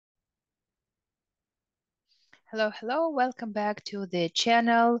Hello, welcome back to the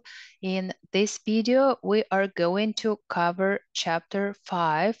channel. In this video, we are going to cover chapter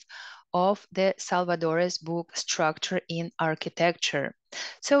 5 of the Salvadori's book, Structure in Architecture.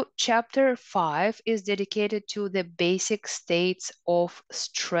 So chapter 5 is dedicated to the basic states of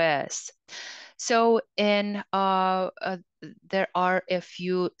stress. So there are a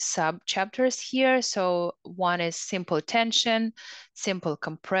few sub-chapters here. So one is simple tension, simple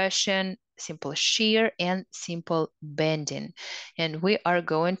compression, simple shear, and simple bending. And we are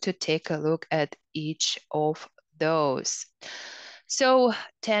going to take a look at each of those. So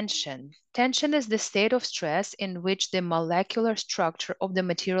tension. Tension is the state of stress in which the molecular structure of the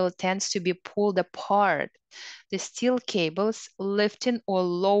material tends to be pulled apart. The steel cables lifting or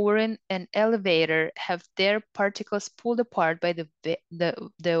lowering an elevator have their particles pulled apart by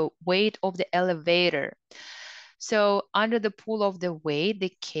the weight of the elevator. So under the pull of the weight,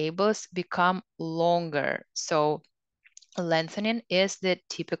 the cables become longer. So lengthening is the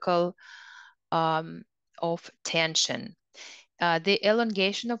typical of tension. The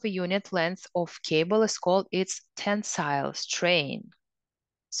elongation of a unit length of cable is called its tensile strain.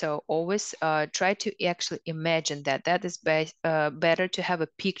 So always try to actually imagine that. That is better to have a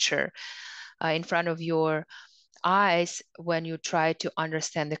picture in front of your eyes when you try to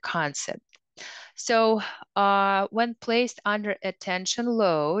understand the concept. So when placed under a tension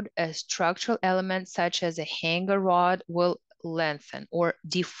load, a structural element such as a hanger rod will lengthen or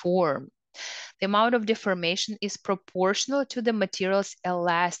deform. The amount of deformation is proportional to the material's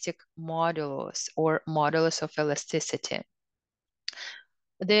elastic modulus or modulus of elasticity.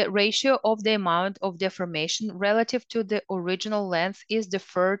 The ratio of the amount of deformation relative to the original length is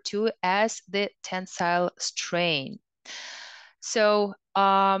referred to as the tensile strain. So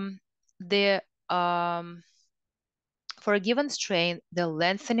the for a given strain, the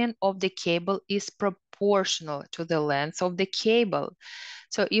lengthening of the cable is proportional to the length of the cable.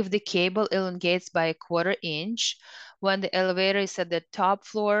 So if the cable elongates by a quarter inch, when the elevator is at the top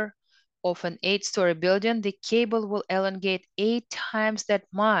floor of an 8-story building, the cable will elongate 8 times that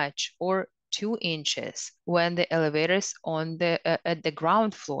much, or 2 inches, when the elevator is on at the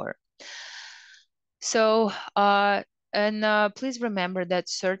ground floor. So, please remember that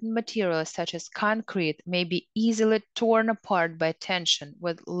certain materials, such as concrete, may be easily torn apart by tension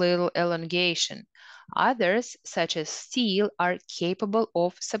with little elongation. Others, such as steel, are capable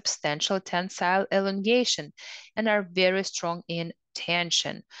of substantial tensile elongation and are very strong in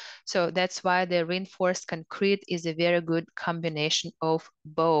tension. So that's why the reinforced concrete is a very good combination of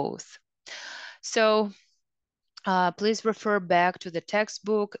both. So please refer back to the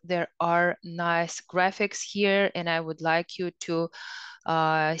textbook. There are nice graphics here, and I would like you to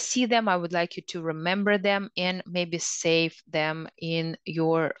see them. I would like you to remember them and maybe save them in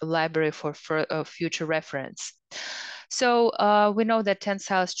your library for future reference. So we know that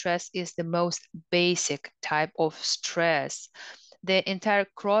tensile stress is the most basic type of stress. The entire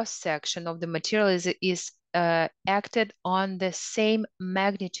cross section of the material is acted on the same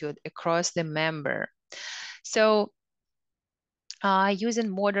magnitude across the member. So using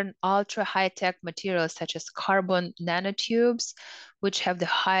modern ultra high-tech materials such as carbon nanotubes, which have the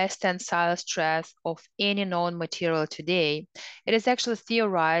highest tensile stress of any known material today, it is actually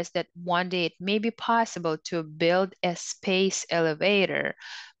theorized that one day it may be possible to build a space elevator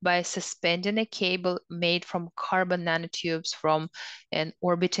by suspending a cable made from carbon nanotubes from an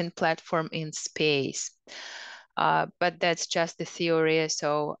orbiting platform in space. But that's just the theory,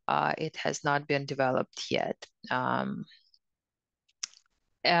 so it has not been developed yet.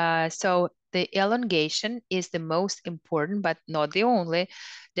 So the elongation is the most important, but not the only,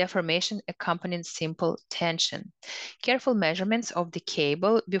 deformation accompanying simple tension. Careful measurements of the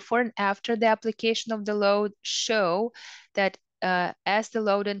cable before and after the application of the load show that as the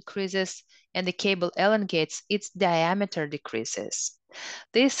load increases and the cable elongates, its diameter decreases.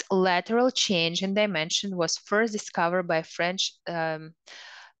 This lateral change in dimension was first discovered by French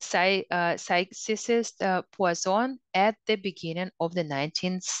physicist Poisson at the beginning of the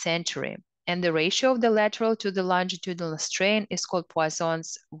 19th century. And the ratio of the lateral to the longitudinal strain is called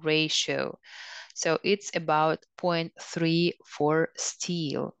Poisson's ratio. So it's about 0.3 for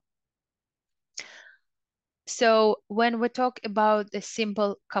steel. So when we talk about the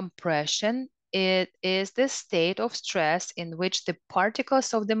simple compression, it is the state of stress in which the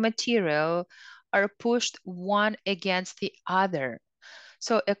particles of the material are pushed one against the other.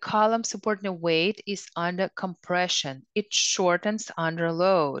 So a column supporting a weight is under compression. It shortens under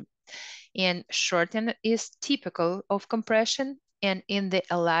load. And shorten is typical of compression. And in the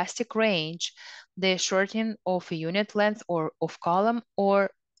elastic range, the shortening of a unit length or of column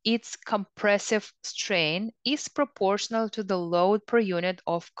or its compressive strain is proportional to the load per unit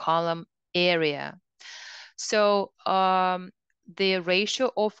of column area. So the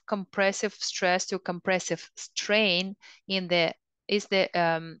ratio of compressive stress to compressive strain is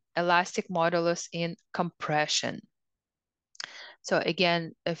the elastic modulus in compression. So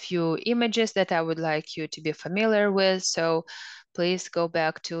again, a few images that I would like you to be familiar with. So please go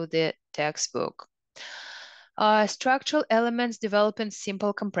back to the textbook. Structural elements developing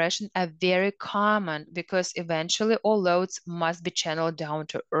simple compression are very common because eventually all loads must be channeled down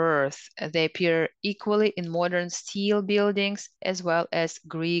to earth. They appear equally in modern steel buildings as well as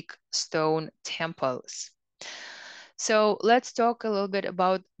Greek stone temples. So let's talk a little bit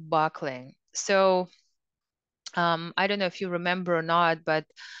about buckling. So I don't know if you remember or not, but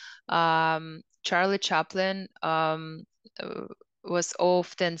Charlie Chaplin uh, was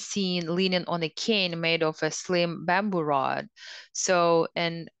often seen leaning on a cane made of a slim bamboo rod. So,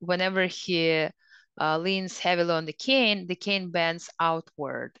 and whenever he leans heavily on the cane bends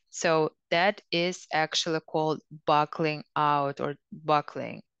outward. So that is actually called buckling out or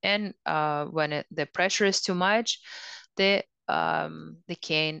buckling. And when the pressure is too much, the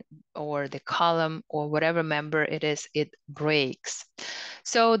cane or the column or whatever member it is, it breaks.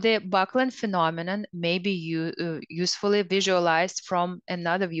 So the buckling phenomenon may be usefully visualized from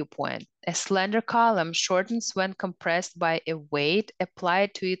another viewpoint. A slender column shortens when compressed by a weight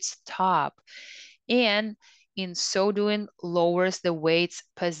applied to its top, and in so doing lowers the weight's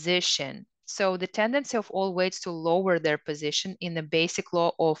position. So the tendency of all weights to lower their position in the basic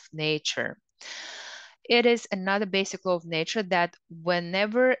law of nature. It is another basic law of nature that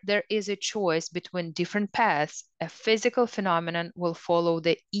whenever there is a choice between different paths, a physical phenomenon will follow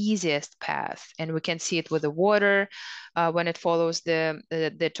the easiest path. And we can see it with the water when it follows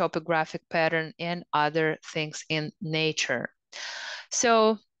the topographic pattern and other things in nature.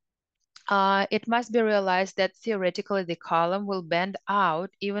 So it must be realized that theoretically the column will bend out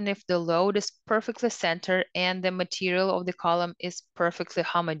even if the load is perfectly centered and the material of the column is perfectly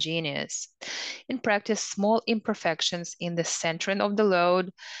homogeneous. In practice, small imperfections in the centering of the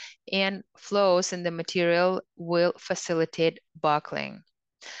load and flows in the material will facilitate buckling.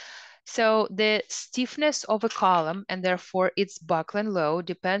 So the stiffness of a column and therefore its buckling load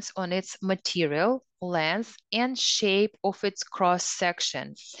depends on its material, length, and shape of its cross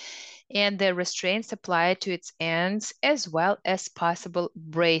section, and the restraints applied to its ends as well as possible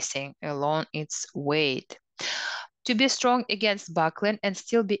bracing along its weight. To be strong against buckling and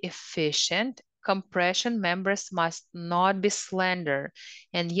still be efficient, compression members must not be slender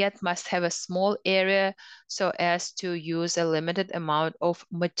and yet must have a small area so as to use a limited amount of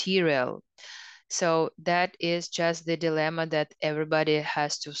material. So that is just the dilemma that everybody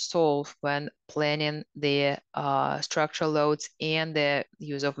has to solve when planning the structural loads and the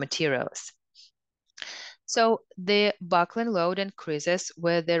use of materials. So the buckling load increases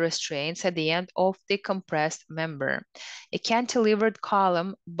with the restraints at the end of the compressed member. A cantilevered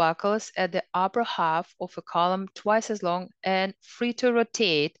column buckles at the upper half of a column twice as long and free to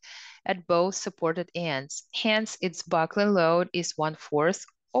rotate at both supported ends. Hence, its buckling load is 1/4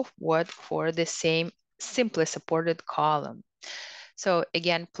 of what for the same simply supported column. So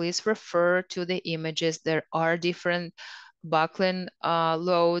again, please refer to the images. There are different buckling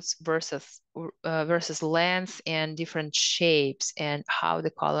loads versus length and different shapes and how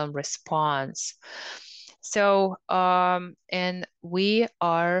the column responds. So, and we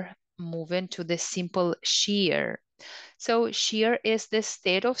are moving to the simple shear. So shear is the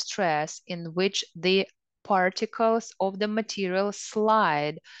state of stress in which the particles of the material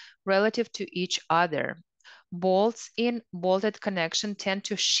slide relative to each other. Bolts in bolted connection tend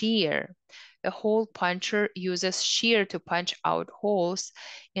to shear. A hole puncher uses shear to punch out holes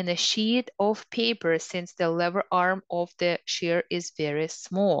in a sheet of paper since the lever arm of the shear is very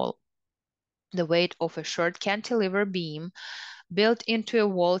small. The weight of a short cantilever beam built into a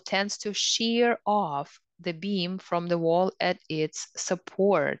wall tends to shear off the beam from the wall at its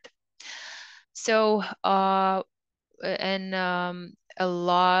support. So, and a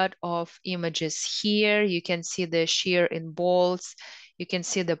lot of images here. You can see the shear in bolts. You can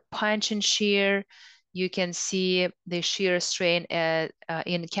see the punch and shear. You can see the shear strain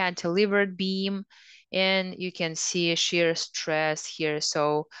in cantilevered beam, and you can see shear stress here.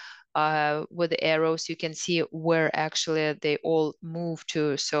 So with the arrows, you can see where actually they all move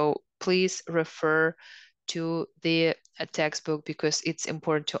to. So please refer to the textbook because it's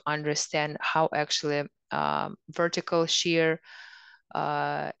important to understand how actually vertical shear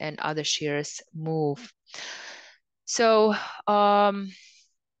and other shears move. So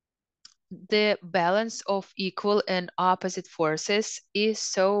the balance of equal and opposite forces is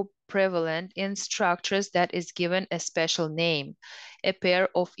so prevalent in structures that is given a special name. A pair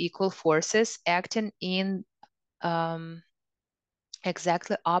of equal forces acting in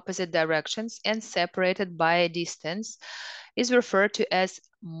exactly opposite directions and separated by a distance is referred to as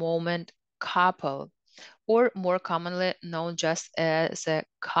moment couple, or more commonly known just as a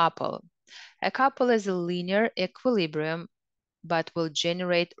couple. A couple is a linear equilibrium but will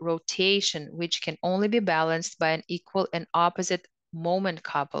generate rotation, which can only be balanced by an equal and opposite moment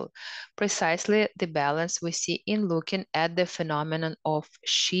couple, precisely the balance we see in looking at the phenomenon of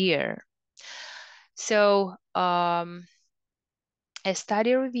shear. So, a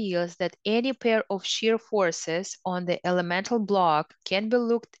study reveals that any pair of shear forces on the elemental block can be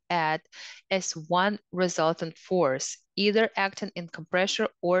looked at as one resultant force, either acting in compression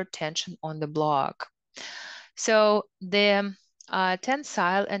or tension on the block. So the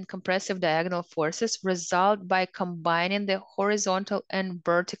tensile and compressive diagonal forces result by combining the horizontal and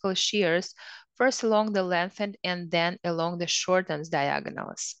vertical shears first along the lengthened and then along the shortened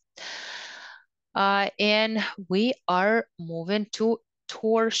diagonals. And we are moving to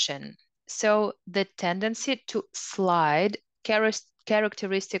torsion. So the tendency to slide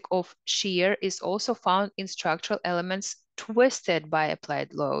characteristic of shear is also found in structural elements twisted by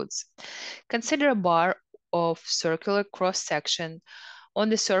applied loads. Consider a bar of circular cross-section on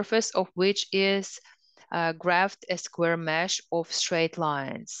the surface of which is graphed a square mesh of straight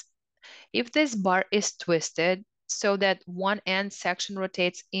lines. If this bar is twisted so that one end section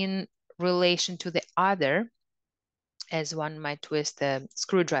rotates in relation to the other, as one might twist a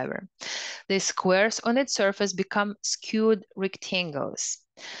screwdriver, the squares on its surface become skewed rectangles.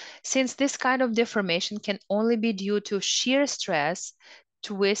 Since this kind of deformation can only be due to shear stress,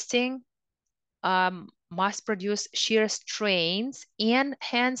 twisting must produce shear strains and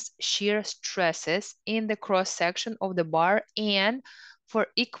hence shear stresses in the cross-section of the bar and for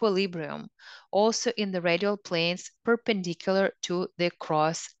equilibrium, also in the radial planes perpendicular to the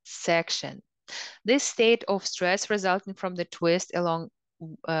cross-section. This state of stress resulting from the twist along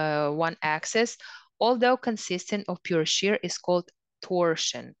one axis, although consistent of pure shear, is called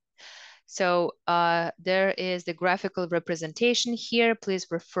torsion. So there is the graphical representation here. Please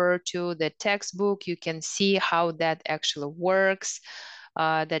refer to the textbook. You can see how that actually works,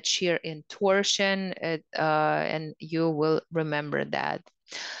 that shear in torsion, and you will remember that.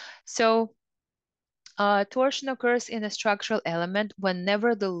 So torsion occurs in a structural element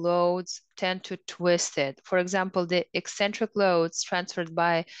whenever the loads tend to twist it. For example, the eccentric loads transferred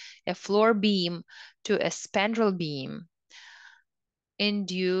by a floor beam to a spandrel beam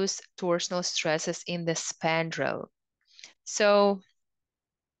induce torsional stresses in the spandrel. So,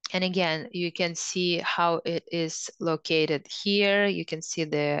 and again, you can see how it is located here. You can see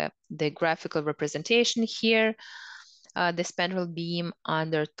the graphical representation here, the spandrel beam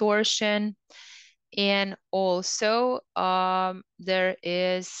under torsion. And also there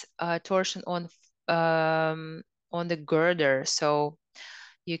is torsion on the girder. So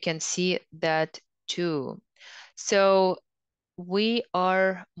you can see that too. So we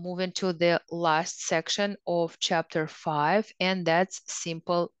are moving to the last section of chapter 5, and that's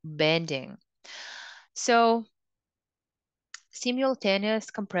simple bending. So simultaneous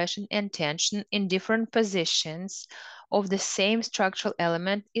compression and tension in different positions of the same structural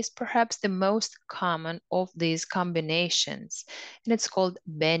element is perhaps the most common of these combinations, and it's called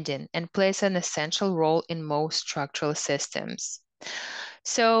bending and plays an essential role in most structural systems.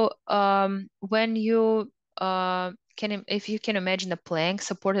 So when you if you can imagine a plank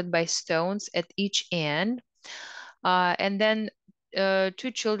supported by stones at each end, and then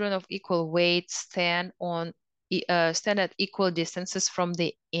two children of equal weight stand at equal distances from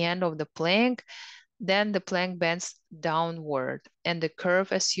the end of the plank, then the plank bends downward, and the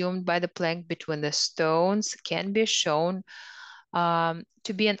curve assumed by the plank between the stones can be shown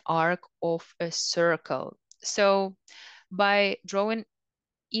to be an arc of a circle. So by drawing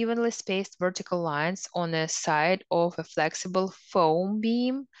evenly spaced vertical lines on a side of a flexible foam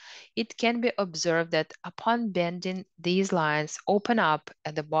beam, it can be observed that upon bending, these lines open up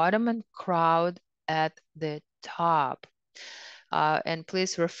at the bottom and crowd at the top. And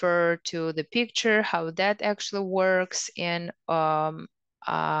please refer to the picture, how that actually works, and how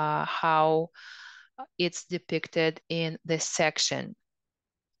it's depicted in this section.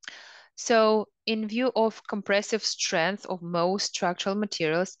 So in view of compressive strength of most structural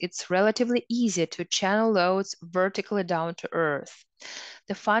materials, it's relatively easy to channel loads vertically down to earth.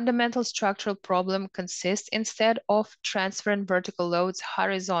 The fundamental structural problem consists instead of transferring vertical loads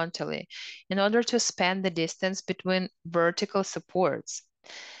horizontally in order to span the distance between vertical supports.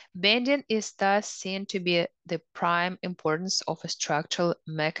 Bending is thus seen to be the prime importance of a structural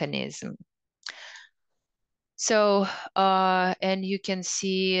mechanism. So, and you can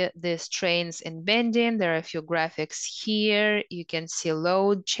see the strains in bending. There are a few graphics here. You can see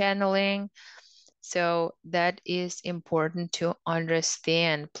load channeling. So that is important to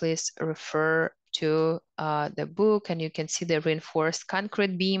understand. Please refer to the book, and you can see the reinforced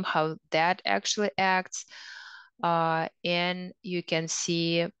concrete beam, how that actually acts. And you can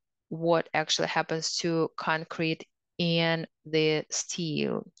see what actually happens to concrete and the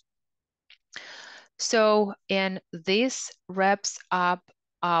steel. So, and this wraps up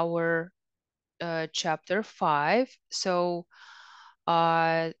our chapter 5. So,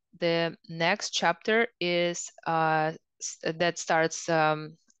 the next chapter is that starts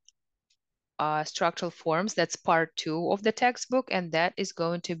structural forms. That's part 2 of the textbook, and that is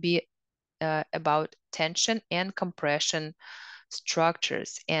going to be about tension and compression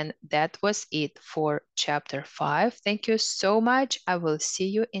structures. And that was it for chapter 5. Thank you so much. I will see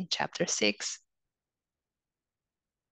you in chapter 6.